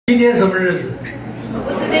今天什么日子？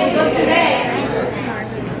 What's the day because today?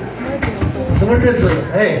 什么日子？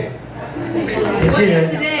哎，年轻 What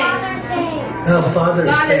is 人， today?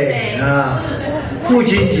 Father's Day 啊，父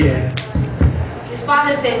亲节。 It's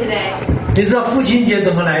Father's Day today. 你知道父亲节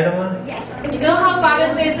怎么来的吗？ You know how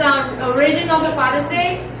Father's Day is origin of the Father's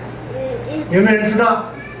Day? 有没有人知道？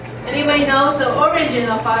 Anybody knows the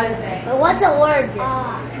origin of Father's Day? But what's the word?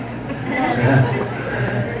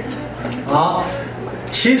 好，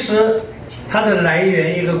其实它的来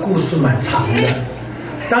源一个故事蛮长的。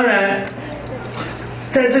当然，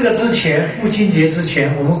在这个之前，父亲节之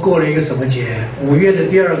前，我们过了一个什么节？5月的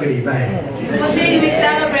第2个礼拜。 What day do we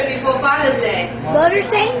celebrate before Father's Day? Mother's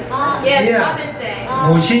Day? Yes, Yeah. Father's Day.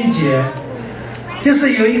 母亲节，就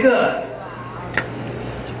是有一个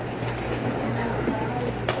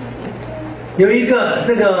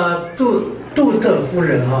这个杜特夫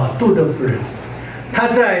人啊，杜特夫人，她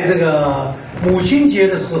在这个母亲节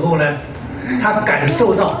的时候呢，她感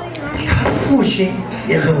受到她的父亲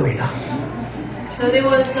也很伟大。 So there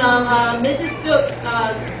was Mrs. Duke.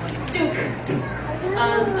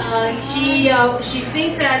 She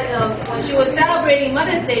thinks that when she was celebrating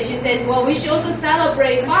Mother's Day, she says, well, we should also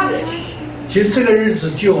celebrate fathers. 其实这个日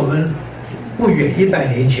子距我们不远，100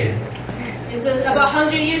年前。 This is about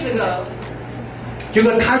 100 years ago. 结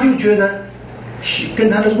果她就觉得，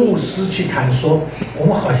跟她的牧师去谈说，我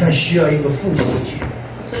们好像需要一个父亲节。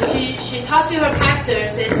 So she talked to her pastor and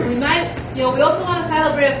says, we also want to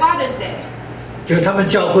celebrate Father's Day. 就他们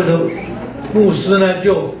教会的牧师呢，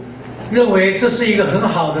就认为这是一个很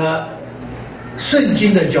好的圣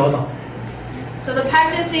经的教导， So the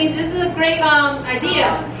pastor thinks this is a great idea.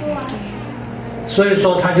 所以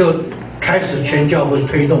说他就开始全教会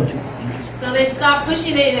推动， So they start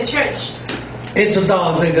pushing it in the church. 一直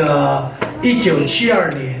到这个1972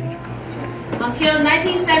年， Until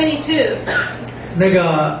 1972, 那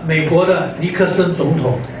个美国的尼克森总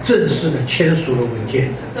统正式的签署了文件，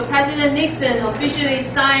 so President Nixon officially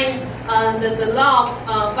signed the law.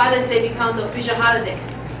 Father's Day becomes an official holiday.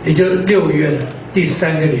 也就是6月的第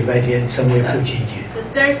3个礼拜天成为父亲节。 The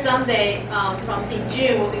third Sunday in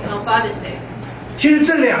June will become Father's Day. 其实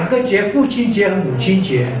这2个节，父亲节和母亲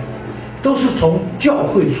节，都是从教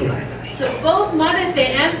会出来的。 So both Mother's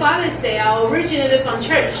Day and Father's Day are originated from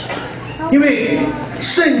church. 因为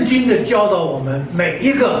圣经的教导我们，每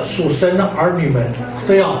一个属神的儿女们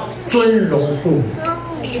都要尊荣父母。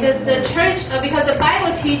 Because the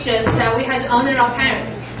Bible teaches that we have to honor our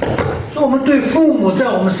parents. 所以我们对父母在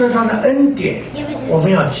我们身上的恩典，我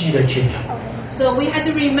们要记得清楚。 So we have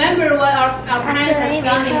to remember what our parents have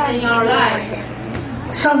done in our lives.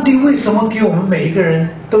 上帝为什么给我们每一个人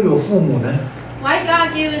都有父母呢？ Why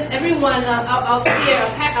God gave us everyone out here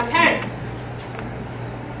our parents?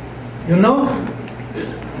 You know？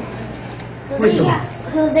 为什么？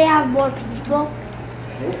 So they have more people?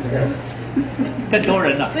 更多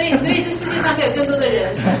人了。所以这世界上会有更多的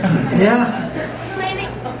人。Yeah。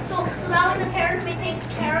 So that way the parents may take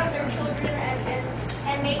care of their children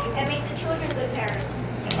and make the children good parents.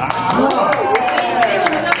 所以我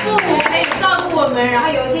们的父母可以照顾我们，然后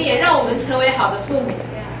有一天也让我们成为好的父母。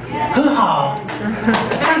很好。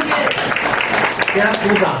给他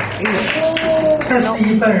鼓掌。但是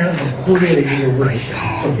一般人很忽略的一个问题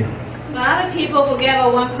很重要。 But other people forget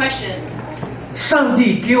about one question. 上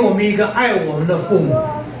帝给我们一个爱我们的父母，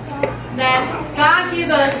 That God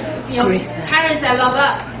give us, parents that love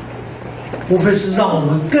us. 无非是让我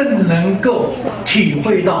们更能够体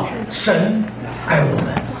会到神爱我们，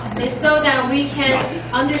 It's so that we can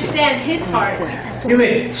understand His heart. 因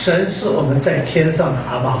为神是我们在天上的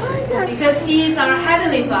阿爸父。 Because He is our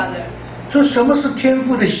Heavenly Father. 所以什么是天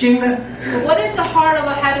父的心呢？ But what is the heart of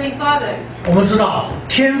a Heavenly Father? 我们知道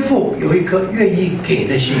天父有一颗愿意给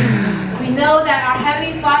的心， We know that our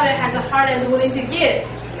Heavenly Father has a heart that's willing to give.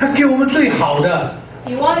 他给我们最好的，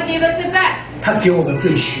 He wants to give us the best. 他给我们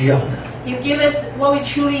最需要的。 He give us what we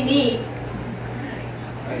truly need.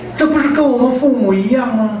 这不是跟我们父母一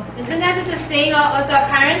样吗？ Isn't that just the same as our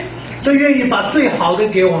parents? 所以愿意把最好的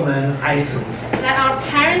给我们孩子， That our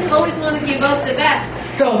parents always want to give us the best.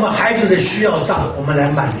 在我们孩子的需要上，我们来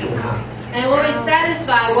满足他。 And when we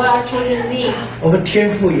satisfy what our children need. 我们天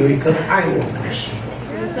父有一颗爱我们的心，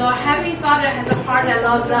 So our Heavenly Father has a heart that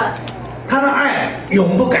loves us. 他的爱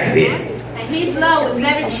永不改变， And His love will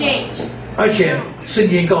never change. 而且圣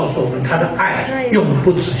经告诉我们，他的爱永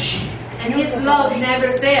不止息。 And His love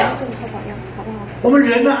never fails. 我们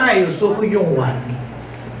人的爱有时候会用完，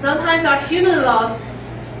 Sometimes our human love,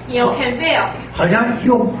 can fail. 好像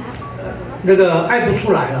用那个爱不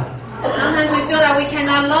出来了。 Sometimes we feel that we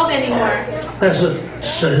cannot love anymore. 但是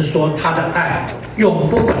神说他的爱永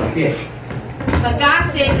不改变， But God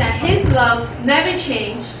says that His love never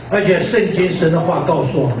changes. 而且圣经神的话告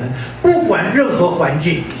诉我们，不管任何环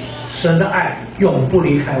境，神的爱永不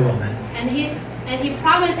离开我们。And He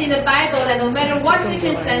promised in the Bible that no matter what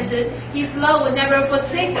circumstances, His love will never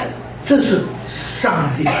forsake us. 这是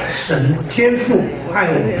上帝神天父爱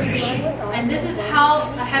我们的心。And this is how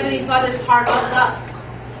the Heavenly Father's heart of us.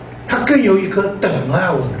 他更有一颗等爱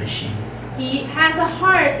我们的心。He has a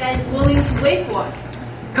heart that is willing to wait for us.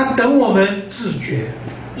 他等我们自觉。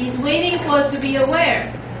He's waiting for us to be aware.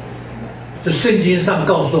 这圣经上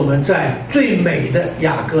告诉我们，在最美的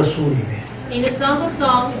雅歌书里面 In the Songs of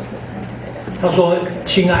Songs, 他说：“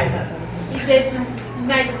亲爱的， He says,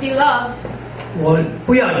 My beloved, 我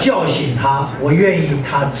不要叫醒他，我愿意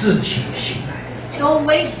他自己醒来。” don't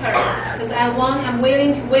wake her, because I'm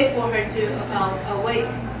willing to wait for her to awake.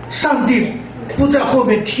 上帝不在后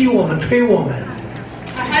面踢我们、推我们。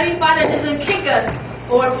 Our Heavenly Father doesn't kick us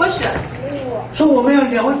or push us. 所以我们要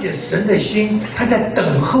了解神的心，他在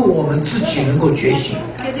等候我们自己能够觉醒。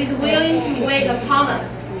 Because He's willing to wait upon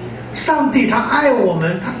us. 上帝他爱我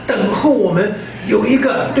们，他等候我们有一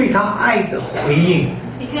个对他爱的回应。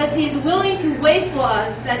 Because He's willing to wait for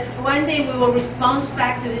us that one day we will respond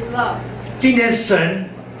back to His love. 今天神，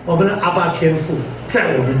我们的阿爸天父在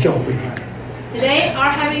我们教会里。 Today, our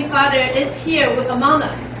Heavenly Father is here among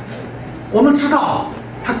us. 我们知道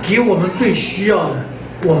他给我们最需要的，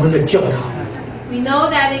我们的教堂。 We know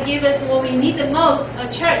that He gives us what we need the most, a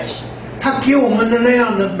church. 他给我们的那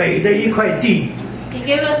样的美的一块地。 He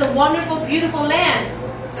gave us a wonderful, beautiful land.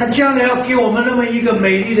 他将来要给我们那么一个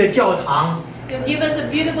美丽的教堂， He'll give us a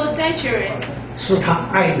beautiful sanctuary. 是他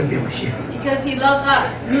爱的表现， Because He loved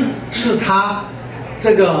us. 是他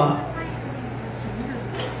这个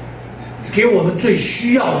给我们最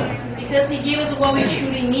需要的。 Because He gave us what we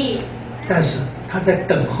truly need. 但是他在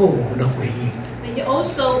等候我们的回应。 But He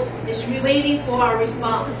also is waiting for our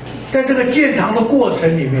response. 在这个建堂的过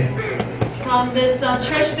程里面， From this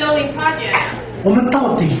church building project, 我们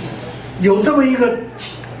到底有这么一个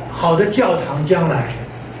好的教堂，将来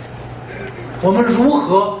我们如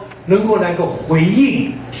何能够来个回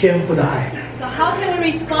应天父的爱？ so how can we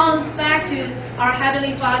respond back to our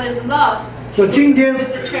Heavenly Father's love 所以今天 with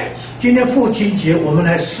the church? 今天父亲节，我们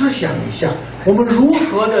来思想一下，我们如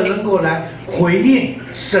何的能够来回应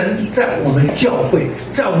神在我们教会，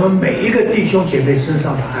在我们每一个弟兄姐妹身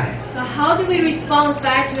上的爱。 So how do we respond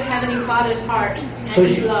back to Heavenly Father's heart and 所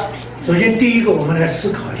His 以 love? 首先第一个，我们来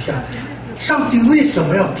思考一下，上帝为什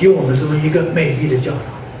么要给我们这么一个美丽的教堂？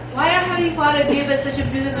 Why our Heavenly Father gave us such a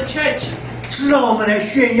beautiful church? 是让我们来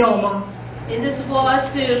炫耀吗？ Is this for us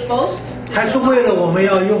to boast? 还是为了我们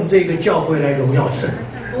要用这个教会来荣耀神？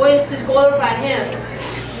 Or is to glorify Him?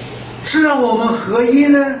 是让我们合一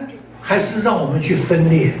呢，还是让我们去分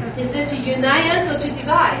裂？ Is this to unite us or to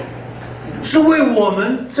divide? 是为我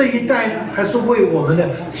们这一代呢，还是为我们的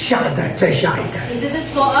下一代、再下一代？ Is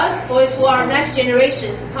this for us or is for our next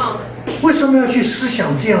generations to come? 为什么要去思想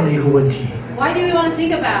这样的一个问题？ Why do we want to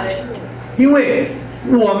think about it? 因为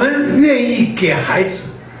我们愿意给孩子，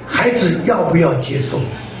孩子要不要接受？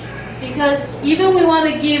 Because even we want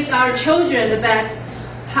to give our children the best,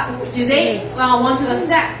 do they want to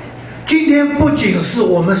accept? 今天不仅是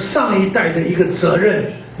我们上一代的一个责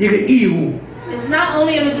任、一个义务， It's not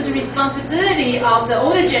only a responsibility of the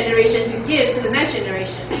older generation to give to the next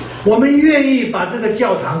generation. 我们愿意把这个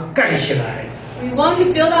教堂盖起来， We want to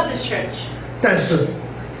build up this church. 但是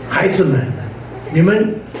孩子们，你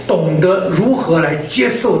们懂得如何来接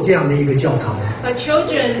受这样的一个教堂吗？ But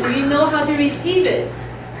children, do you know how to receive it?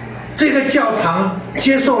 这个教堂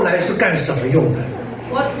接受来是干什么用的？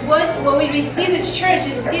 When we receive this church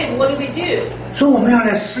is gift, what do we do? 所以我们要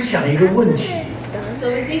来思想一个问题， So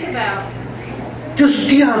we think about, 就是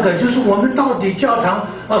第二个，就是我们到底教堂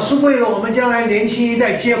是为了我们将来年轻一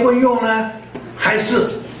代结婚用呢，还是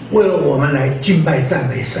为了我们来敬拜赞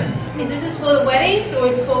美神？ is this for the weddings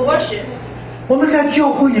or is it for worship? 我们在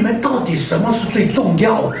教会里面到底什么是最重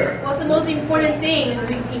要的？ What's the most important thing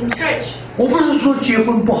in church? 我不是说结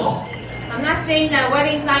婚不好， I'm not saying that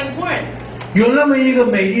wedding is not important. 有那么一个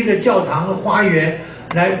美丽的教堂和花园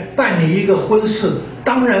来办理一个婚事，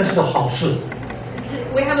当然是好事。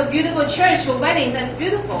 We have a beautiful church for weddings. That's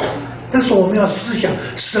beautiful. 但是我们要思想，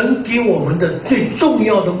神给我们的最重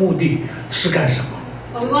要的目的是干什么？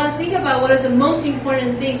 But we want to think about what is the most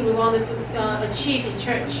important things we want to achieve in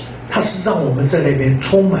church. 它是让我们在那边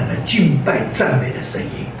充满了敬拜赞美的声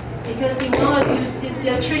音。 Because He wants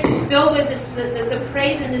the church to be filled with the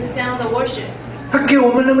praise and the sounds of worship. 他给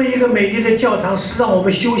我们那么一个美丽的教堂，是让我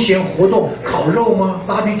们休闲活动、烤肉吗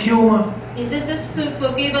 ？barbecue 吗？ Is it just to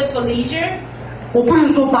forgive us for leisure? 我不是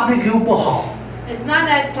说 barbecue 不好， It's not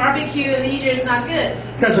that barbecue leisure is not good.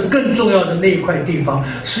 但是更重要的那一块地方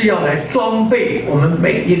是要来装备我们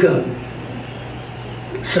每一个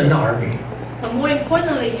神的儿女。But more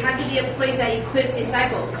importantly, it has to be a place that equips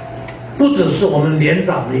disciples. 不只是我们年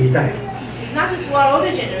长的一代， It's not just for our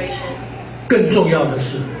older generation, 更重要的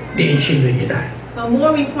是年轻的一代。 but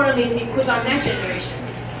more importantly is equip our next generation.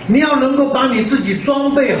 你要能够把你自己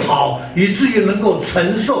装备好，以至于能够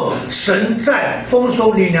承受神在丰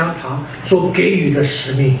收灵粮堂所给予的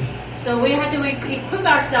使命。 So we have to equip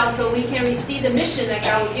ourselves so we can receive the mission that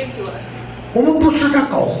God will give to us. 我们不是在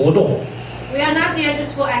搞活动， We are not there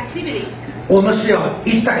just for activities. 我们是要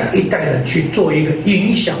一代一代的去做一个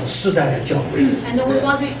影响世代的教会。 And then we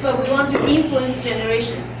want to influence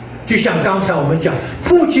generations. 就像刚才我们讲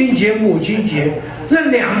父亲节、母亲节，那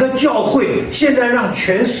两个教会现在让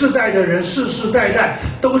全世代的人世世代代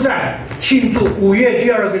都在庆祝5月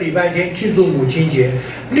第2个礼拜天庆祝母亲节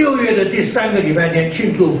，6月的第3个礼拜天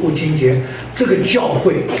庆祝父亲节。这个教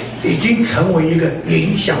会已经成为一个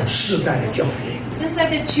影响世代的教会。 Just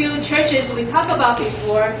like the two churches we talked about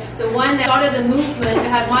before, the one that started the movement to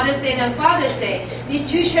have Mother's Day and Father's Day, these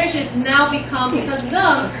two churches now become, because of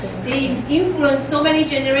them, they influence so many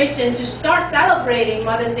generations to start celebrating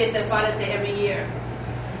Mother's Day and Father's Day every year.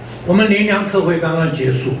 我们灵粮特会刚刚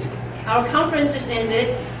结束， Our conference just ended.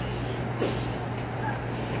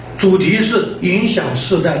 主题是影响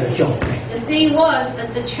世代的教会。 The theme was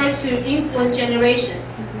the church to influence generations.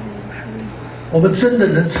 我们真的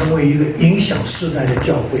能成为一个影响世代的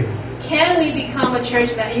教会吗？ Can we become a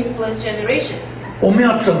church that influences generations? 我们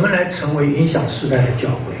要怎么来成为影响世代的教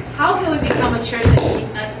会？ How can we become a church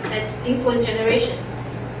that influences generations?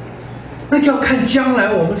 那就要看将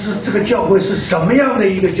来我们这个教会是什么样的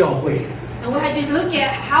一个教会。 And we have to look at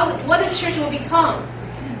what the church will become.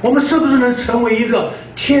 我们是不是能成为一个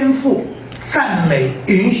天父赞美、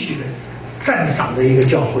允许、赞赏的一个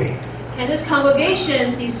教会？ And this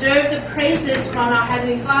congregation deserves the praises from our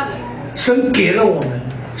Heavenly Father. 神给了我们，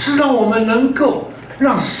是让我们能够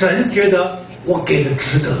让神觉得我给的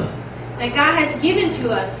值得。 That God has given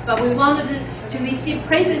to us, but we wanted to receive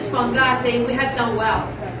praises from God, saying we have done well.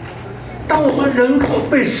 当我们能够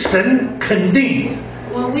被神肯定，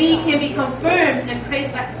 When we can be confirmed and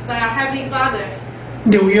praised by our Heavenly Father,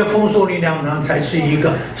 纽约丰收灵粮堂才是一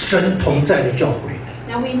个神同在的教会，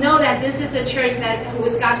 then we know that this is a church that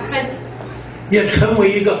with God's presence. 也成为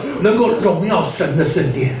一个能够荣耀神的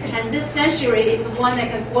圣殿。 And this sanctuary is one that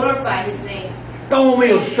can glorify His name. 当我们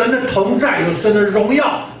有神的同在，有神的荣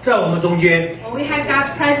耀在我们中间， When we have God's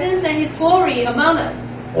presence and His glory among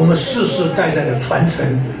us, 我们世世代代的传承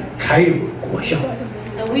才有果效。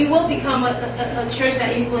 then we will become a church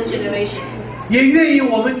that influences generations. 也愿意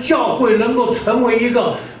我们教会能够成为一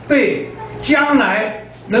个被将来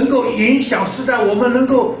能够影响世代，我们能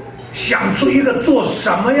够想出一个做什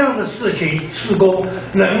么样的事情事工，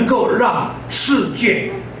能够让世界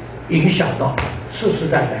影响到世世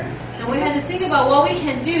代代。 And we have to think about what we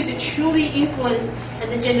can do to truly influence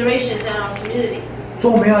the generations in our community.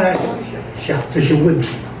 所以我们要来想这些问题。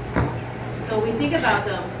 So we think about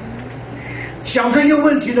them. 想这些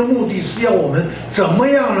问题的目的是要我们怎么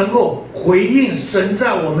样能够回应神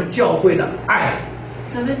在我们教会的爱。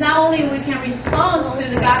 So that not only we can respond to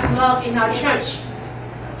the God's love in our church,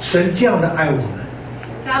 神这样的爱我们，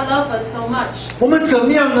 God loves us so much. 我们怎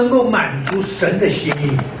么样能够满足神的心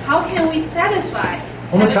意？ How can we satisfy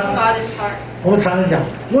我们 Heavenly 常 Father's heart? 我们常常讲，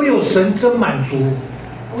我有神真满足。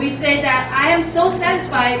 We say that I am so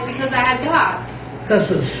satisfied because I have God. 但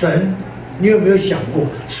是神，你有没有想过，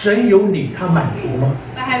神有你，他满足吗？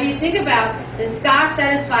 But have you think about, is God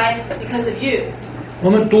satisfied because of you? 我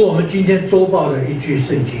们读我们今天周报的一句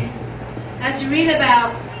圣经， As you read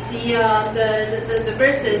about the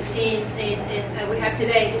verses that we have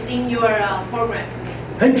today, it's in your program.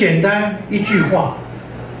 很简单一句话，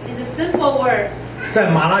 It's a simple word. 在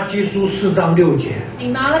马拉基书4章6节，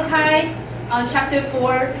 In Malachi chapter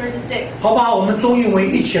 4, verse 6. 好不好？我们中英文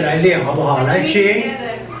一起来练，好不好？ Let's 来， read 请。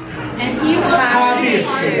 together. And he will 他必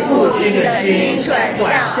使父亲的心转向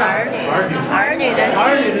儿女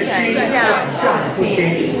的心转向父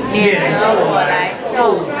亲，免得我来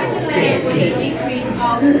咒 strike the 诅 land 遍 with 地 the。decree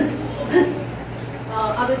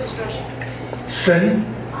of other destruction. 神，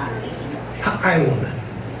他爱我们，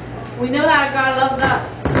 We know that God loves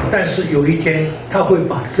us, 但是有一天他会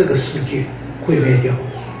把这个世界毁灭掉，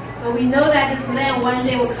 but we know that this land one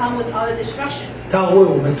day will come with other destruction, 他为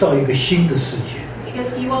我们造一个新的世界。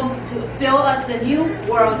 because He wants to build us a new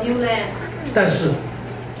world, new land. 但是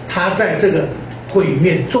他在这个毁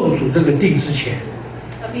灭咒诅这个地之前，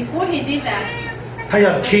 But before He did that, 他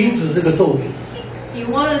要停止这个咒诅， He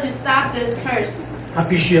wanted to stop this curse. 他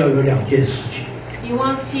必须要有2件事情。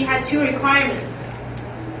He had two requirements.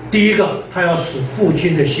 第一个，他要使父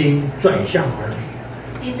亲的心转向儿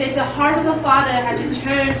女。 He says the heart of the father has to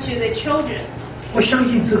turn to the children. 我相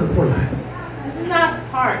信这个不难， This is not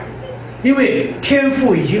hard. 因为天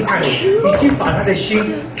父已经爱我们，已经把他的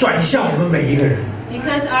心转向我们每一个人。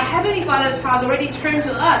 Because our Heavenly Father's heart already turned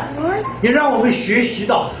to us. 也让我们学习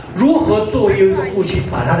到如何作为一个父亲，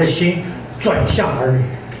把他的心转向儿女。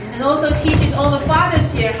 And also teaches all the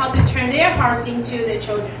fathers here how to turn their hearts into their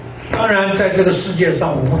children. 当然，在这个世界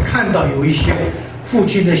上，我们看到有一些父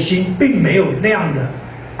亲的心并没有那样的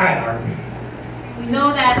爱儿女。 We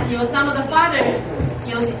know that some of the fathers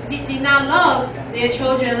did not love their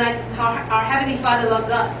children like how our Heavenly Father loves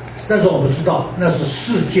us. 但是我们知道，那是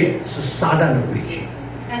世界，是撒旦的诡计。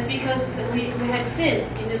 That's because we have sinned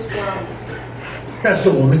in this world. 但是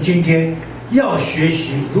我们今天要学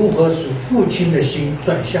习如何使父亲的心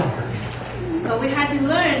转向儿女。 But we had to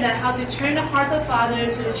learn that how to turn the hearts of father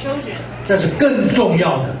to the children. 但是更重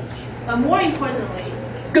要的， But more importantly,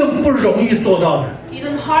 更不容易做到的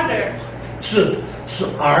even harder, 是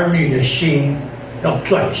儿女的心要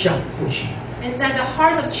转向父亲。 is that the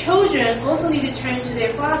hearts of children also need to turn to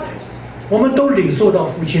their fathers. 我们都领受到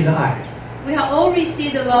父亲的爱， We have all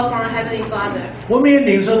received the love from our Heavenly Father 我们也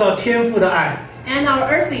领受到天父的爱。 and our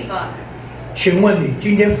earthly Father. 请问你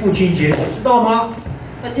今天父亲节你知道吗？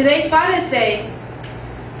 But today's Father's Day,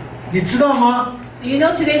 你知道吗？ do you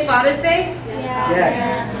know today's Father's Day?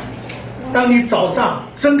 当你早上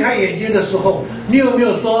睁开眼睛的时候，你有没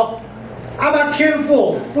有说阿爸天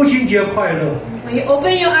父父亲节快乐？ When you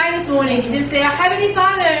open your eyes this morning, you just say, our Heavenly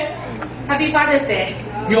Father, Happy Father's Day.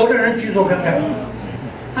 有的人举手看看，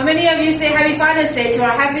 How many of you say Happy Father's Day to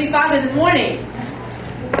our Heavenly Father this morning?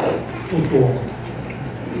 不多。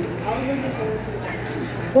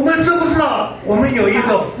我们知不知道我们有一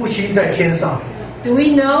个父亲在天上？ Do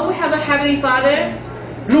we know we have a Heavenly Father?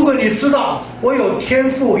 如果你知道我有天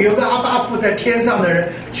父，有个阿爸父在天上的人，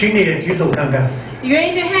请你也举手看看。 You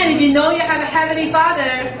raise your hand if you know you have a Heavenly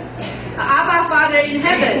Father, Abba Father in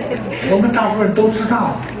heaven. 我们大部分人都知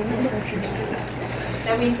道，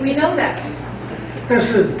 That we know that. 但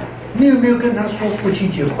是你有没有跟他说父亲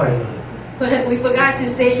节快乐？ But we forgot to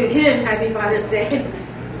say to him Happy Father's Day.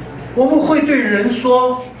 我们会对人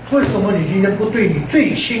说，为什么你今天不对你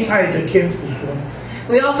最亲爱的天父说？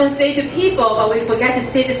 We often say to people, but we forget to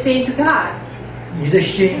say the same to God. 你的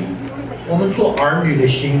心，我们做儿女的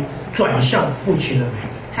心转向父亲了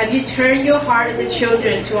没？ Have you turned your heart as a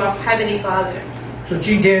children to our Heavenly Father? 所以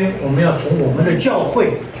今天我们要从我们的教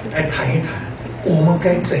会来谈一谈，我们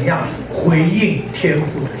该怎样回应天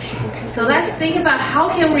父的心， So let's think about how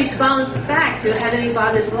can we respond back to Heavenly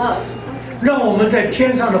Father's love, 让我们在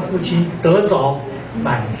天上的父亲得着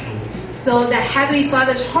满足。 so that Heavenly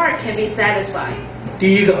Father's heart can be satisfied.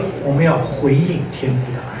 第一个，我们要回应天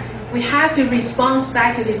父的爱。 We have to respond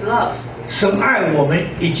back to His love. 神爱我们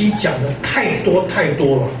已經講得太多太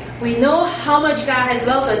多了。 We know how much God has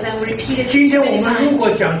loved us and we repeat it 今 so 天我 many 們如 times.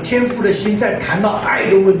 果講天父的心，在談到愛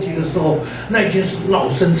的問題的時候，那已經是老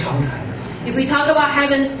生常談了。 If we talk about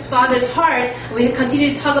Heaven's Father's heart, we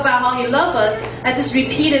continue to talk about how He loves us, that's just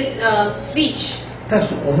repeated speech. 但是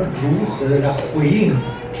我們如何的來回應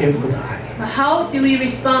天父的愛？ But how do we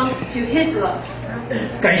respond to His love?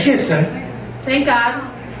 感謝神， Thank God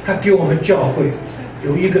他給我們教會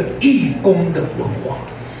有一個義工的文化。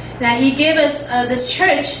 that He gave us this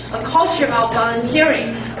church a culture of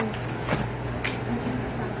volunteering.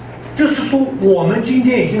 就是說，我們今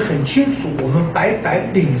天已經很清楚，我們白白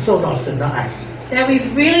領受到神的愛， That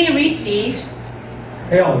we've really received,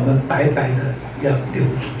 要我們白白的要流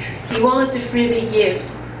出去， He wants us to freely give,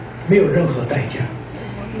 沒有任何代價。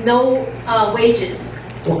 no wages.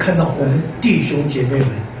 我看到我們弟兄姐妹們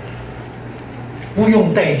不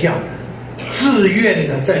用代價的、自願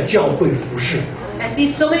的在教會服侍。 I see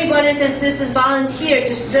so many brothers and sisters volunteer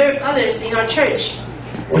to serve others in our church.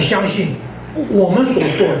 我相信我們所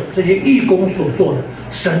做的這些義工所做的，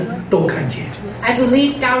神都看見。 I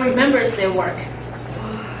believe God remembers their work.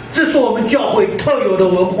 這是我們教會特有的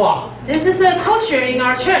文化， This is a culture in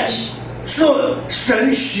our church. 是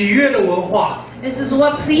神喜悅的文化。 This is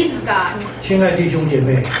what pleases God. 親愛弟兄姐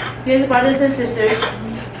妹， Dear brothers and sisters,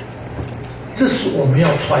 這是我們要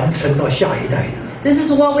傳承到下一代的。 this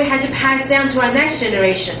is what we had to pass down to our next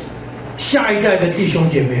generation. 下一代的弟兄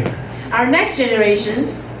姐妹們， Our next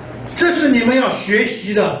generations, 這是你們要學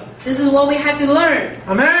習的。 this is what we had to learn.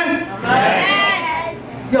 阿們， Amen.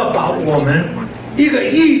 要把我們一個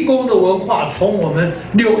義工的文化從我們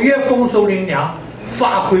紐約豐收靈糧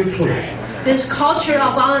發揮出來。 This culture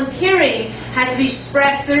of volunteering has to be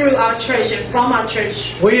spread through our church and from our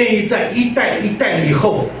church. 我願意在一代一代以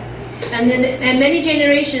後， And many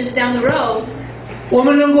generations down the road, 我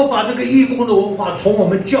们能够把这个义工的文化从我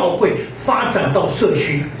们教会发展到社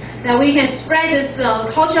区。that we can spread this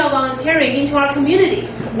culture of volunteering into our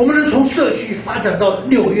communities, 我们能从社区发展到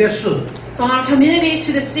纽约市， from our communities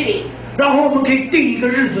to the city. 然后我们可以定一个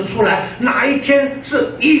日子出来，哪一天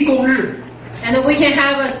是义工日， And then we can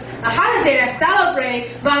have a holiday that celebrate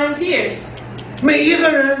volunteers. 每一个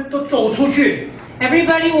人都走出去，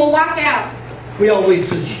 Everybody will walk out, 不要为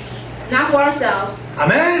自己。 not for ourselves. 阿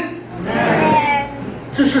门。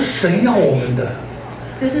这是神要我们的，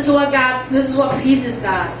 This is what pleases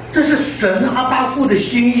God. 这是神阿爸父的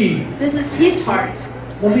心意。 This is His heart.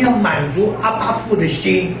 我们要满足阿爸父的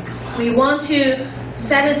心， We want to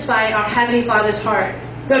satisfy our Heavenly Father's heart.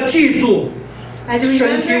 要记住 And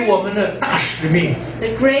神给 remember 我们的大使命 the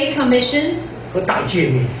Great Commission 和大诫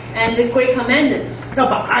命， and the Great Commandments. 要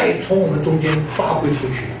把爱从我们中间发挥出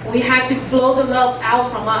去， We have to flow the love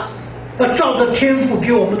out from us. 要照着天父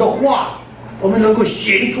给我们的话，我们能够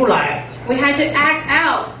行出来。 We have to act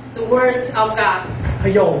out the words of God. 他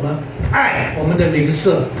要我们爱我们的邻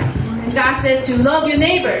舍， And God says to love your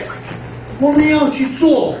neighbors. 我们要去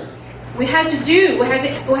做， We have to do. We have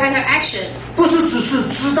to have action, 不是只是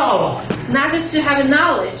知道了， not just to have a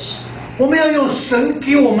knowledge. 我们要用神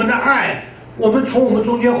给我们的爱，我们从我们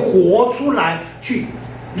中间活出来，去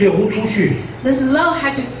流出去， This love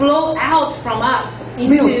had to flow out from us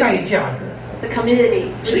没有 into 代价的， the community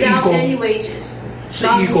是义 without 工， any wages, 是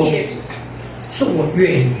义工， volunteers. 是我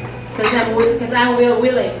愿意， Because I'm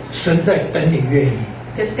willing. 神在等你愿意。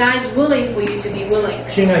 Because God is willing for you to be willing.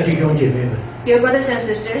 亲爱的弟兄姐妹们， Dear brothers and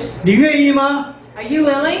sisters, 你愿意吗？ are you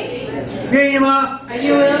willing? 愿意吗？ Are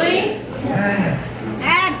you willing? 哎，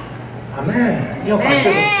阿门！要把这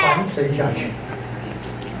个传承下去。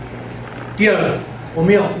第二个，我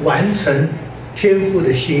们要完成天父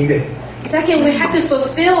的心愿， Second, we have to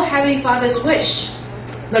fulfill Heavenly Father's wish.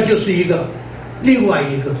 那就是另外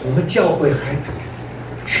一个我们教会还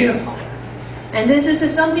缺乏。 And this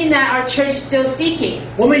is something that our church is still seeking.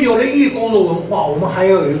 我们有了义工的文化，我们还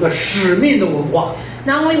要有一个使命的文化。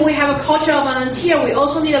 Not only we have a culture of volunteer, we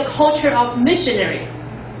also need a culture of missionary.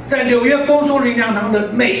 在纽约丰收灵粮堂的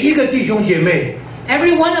每一个弟兄姐妹，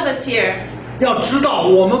 Every one of us here. 要知道，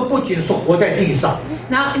我们不仅是活在地上，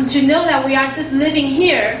 Now, to know that we aren't just living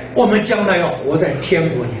here, 我们将来要活在天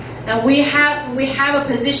国里。 and we have a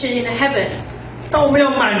position in heaven. 当我们要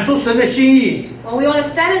满足神的心意， When we want to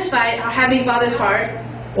satisfy our Heavenly Father's heart,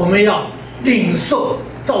 我们要领受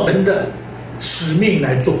照神的使命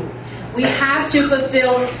来做。 we have to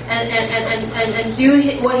fulfill and do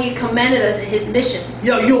what He commanded us in His missions.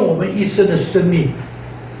 要用我们一生的生命，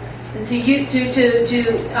 And to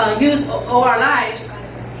use all our lives,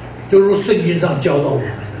 就如圣经上教导我们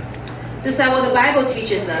的。 just like what the Bible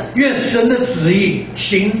teaches us. 愿神的旨意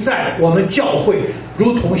行在我们教会，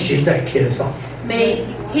如同行在天上。 May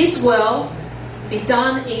His will be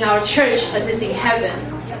done in our church as is in heaven.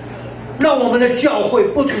 让我们的教会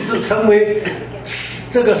不只是成为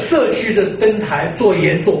这个社区的灯台，做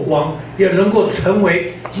盐做光，也能够成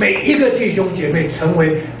为每一个弟兄姐妹成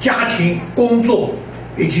为家庭、工作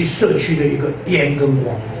以及社区的一个盐跟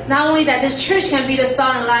光。 Not only that this church can be the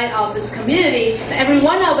salt and light of this community, but every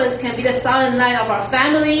one of us can be the salt and light of our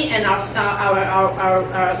family and our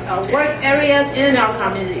work areas and our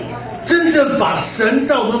communities. 真正把神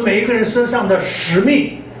在我们每一个人身上的使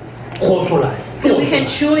命活出来， So 做 we 出来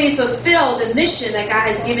can。truly fulfill the mission that God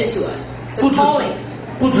has given to us, the 不只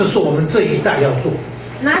callings. 是我们这一代要做，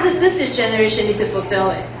 Not just this generation need to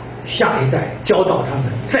fulfill it. 下一代教导他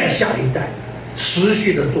们，再下一代持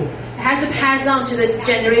续的做， It has to pass on to the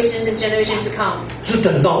generations and generations to come 只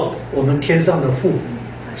等到我们天上的父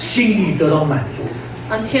心意得到满足。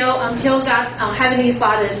 until God, Heavenly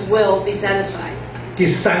Father's will be satisfied. 第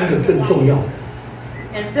三个更重要的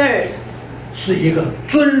And third, 是一个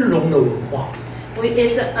尊荣的文化，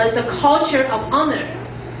 it's a culture of honor.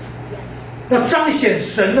 要彰显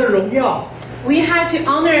神的荣耀。 We have to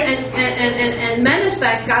honor and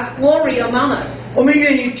manifest God's glory among us. 我们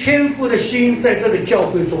愿意天父的心在这个教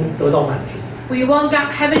会中得到满足， We want God,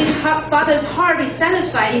 Heavenly Father's heart be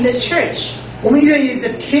satisfied in this church. 我们愿意的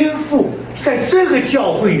天父在这个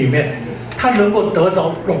教会里面，他能够得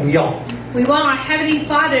到荣耀。 We want our Heavenly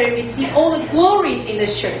Father to receive all the glories in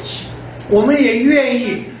this church. 我们也愿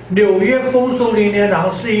意纽约丰收灵粮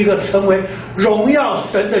堂是一个成为荣耀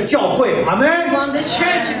神的教会。阿门。 We want this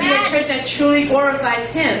church to be a church that truly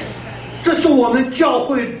glorifies Him. 这是我们教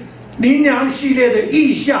会灵粮系列的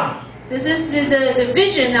意向。 This is the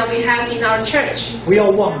vision that we have in our church. 不要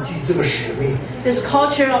忘记这个使命， This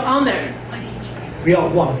culture of honor. 不要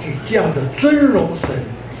忘记这样的尊荣神，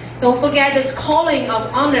 Don't forget this calling of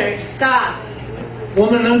honor God. 我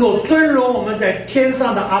们能够尊荣我们在天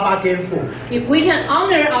上的阿爸天父， If we can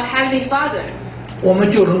honor our Heavenly Father, 我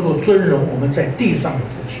们就能够尊荣我们在地上的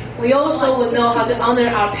父亲。 we also will know how to honor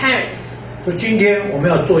our parents. 所以今天我们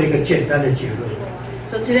要做一个简单的结论：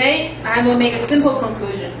 So today, I will make a simple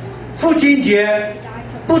conclusion. 父亲节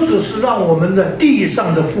不只是让我们的地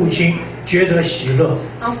上的父亲觉得喜乐，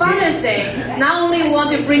 On Father's Day, not only we want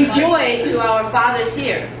to bring joy to our fathers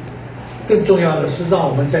here, 更重要的是让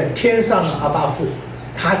我们在天上的阿爸父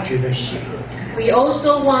他觉得喜乐。 we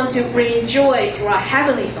also want to bring joy to our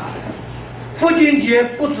Heavenly Father. 父亲节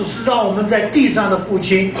不只是让我们在地上的父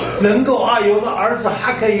亲能够有个儿子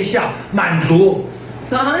哈克一下满足，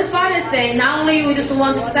 So on this Father's Day, not only we just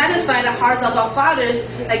want to satisfy the hearts of our fathers,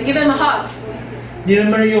 like give them a hug, 你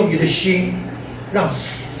能不能用你的心让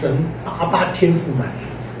神阿爸天父满足？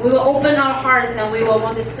 we will open our hearts and we will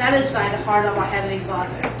want to satisfy the heart of our Heavenly Father.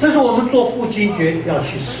 这是我们做父亲节要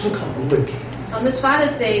去思考的问题。 On this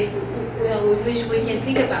Father's Day, we wish we can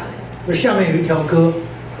think about it. 那下面有一条歌，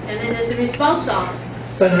 And then there's a response song.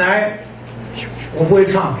 本来我不会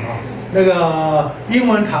唱那个英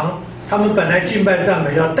文堂他们本来敬拜赞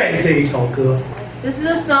美要带这一条歌， This is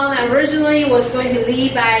a song that originally was going to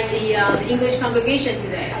lead by the English congregation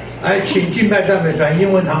today. 请敬拜赞美团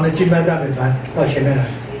英文堂的敬拜赞美团到前面来。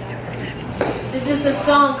 This is a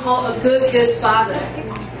song called A Good, Good Father.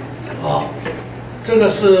 这个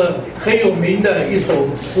是很有名的一首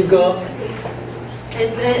诗歌。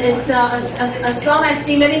 It's a song I've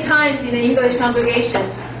seen many times in the English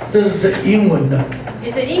congregations. 这是英文的，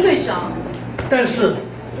 It's an English song. 但是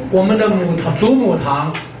我们的祖母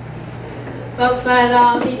堂 But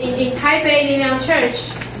in Taipei Linliang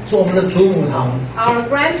Church, 是我们的祖母堂， our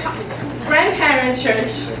grandparents'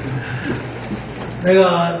 church, 那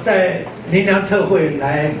个在灵粮特会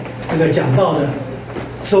来这个讲道的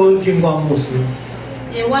周金光牧师，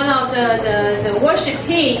 in one of the worship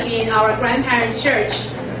team in our grandparents' church,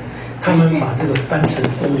 他们把这个翻成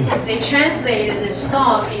中文， they translated the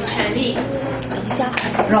song in Chinese.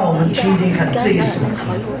 让我们听听看这一首歌，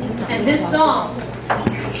 And this song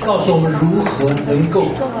告诉我们如何能够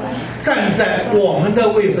站在我们的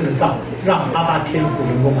位份上，让阿爸天父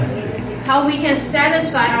能够满足。 how we can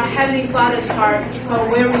satisfy our Heavenly Father's heart from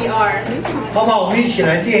where we are. 好吧，我们一起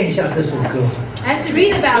来练一下这首歌。 As you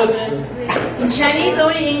read about this, in Chinese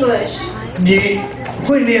or in English, 你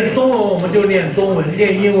会念中文，我们就念中文；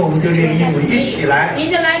练英文，我们就练英文，一起来。 in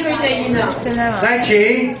the language that you know. 来，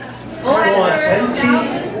请。我曾听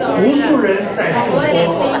无数人在诉说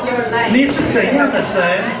你是怎样的神，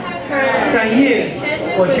但夜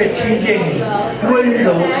我却听见你温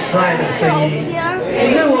柔慈爱的声音。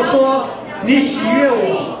你对我说，你喜悦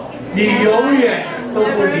我，你永远都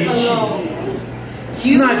不离弃。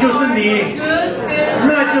那就是你，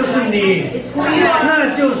那就是你，那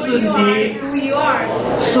就是你，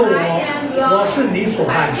是我是你所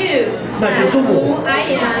爱，那就是我，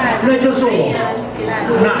那就是我，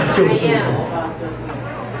那就是我。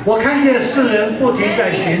我看见世人不停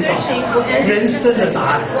在寻找人生的答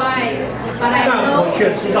案，但我却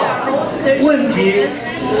知道，问题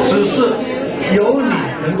只是由你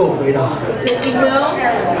能够回答。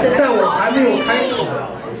在我还没有开口，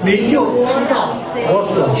你就知道我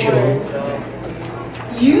所求。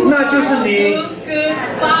那就是你，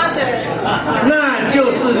那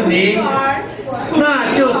就是你，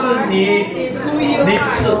那就是你，你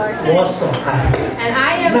是我所爱，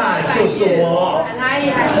那就是我，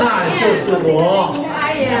那就是我，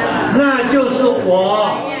那就是我。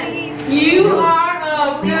You are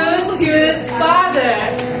a good, good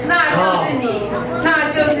father. 那就是你，那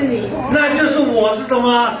就是你，那就是我是什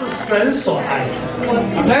么？是神所爱的。我是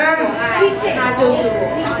你所爱，那就是我。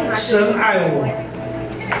神爱我，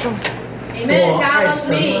 Amen. 我 God 爱 loves 神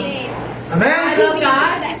me. 阿门。 I love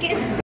God.